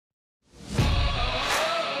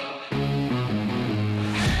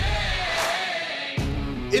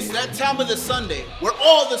It's that time of the Sunday where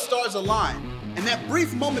all the stars align, and that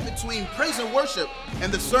brief moment between praise and worship and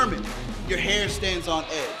the sermon, your hair stands on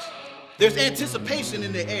edge. There's anticipation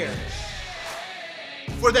in the air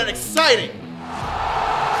for that exciting,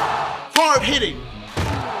 hard-hitting,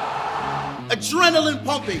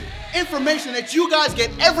 adrenaline-pumping information that you guys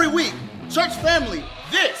get every week. Church family,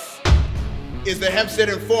 this is the Hempstead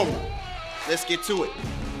Informer. Let's get to it.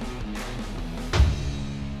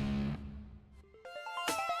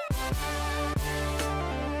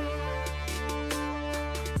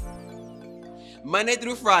 Monday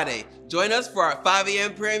through Friday, join us for our 5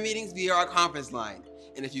 a.m. prayer meetings via our conference line.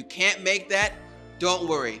 And if you can't make that, don't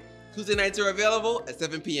worry. Tuesday nights are available at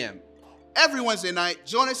 7 p.m. Every Wednesday night,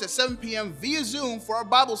 join us at 7 p.m. via Zoom for our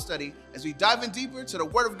Bible study as we dive in deeper to the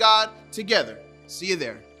Word of God together. See you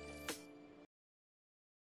there.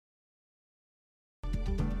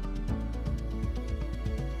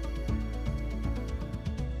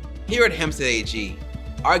 Here at Hempstead AG,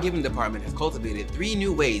 our giving department has cultivated 3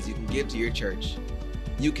 new ways you can give to your church.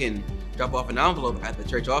 You can drop off an envelope at the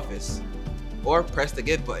church office, or press the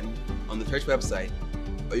Give button on the church website,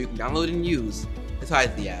 or you can download and use the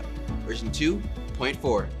Tithe app, version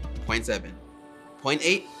 2.4.7. Point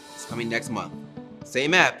 8 is coming next month.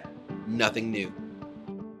 Same app, nothing new.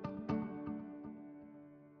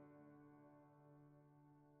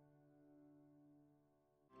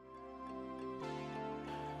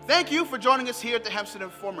 Thank you for joining us here at the Hempstead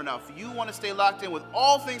Informer. Now, if you want to stay locked in with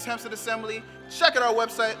all things Hempstead Assembly, check out our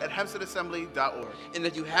website at hempsteadassembly.org. And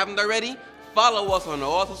if you haven't already, follow us on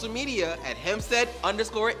all social media at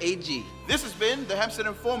Hempstead_AG. This has been the Hempstead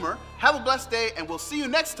Informer. Have a blessed day, and we'll see you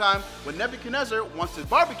next time when Nebuchadnezzar wants to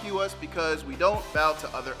barbecue us because we don't bow to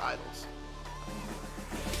other idols.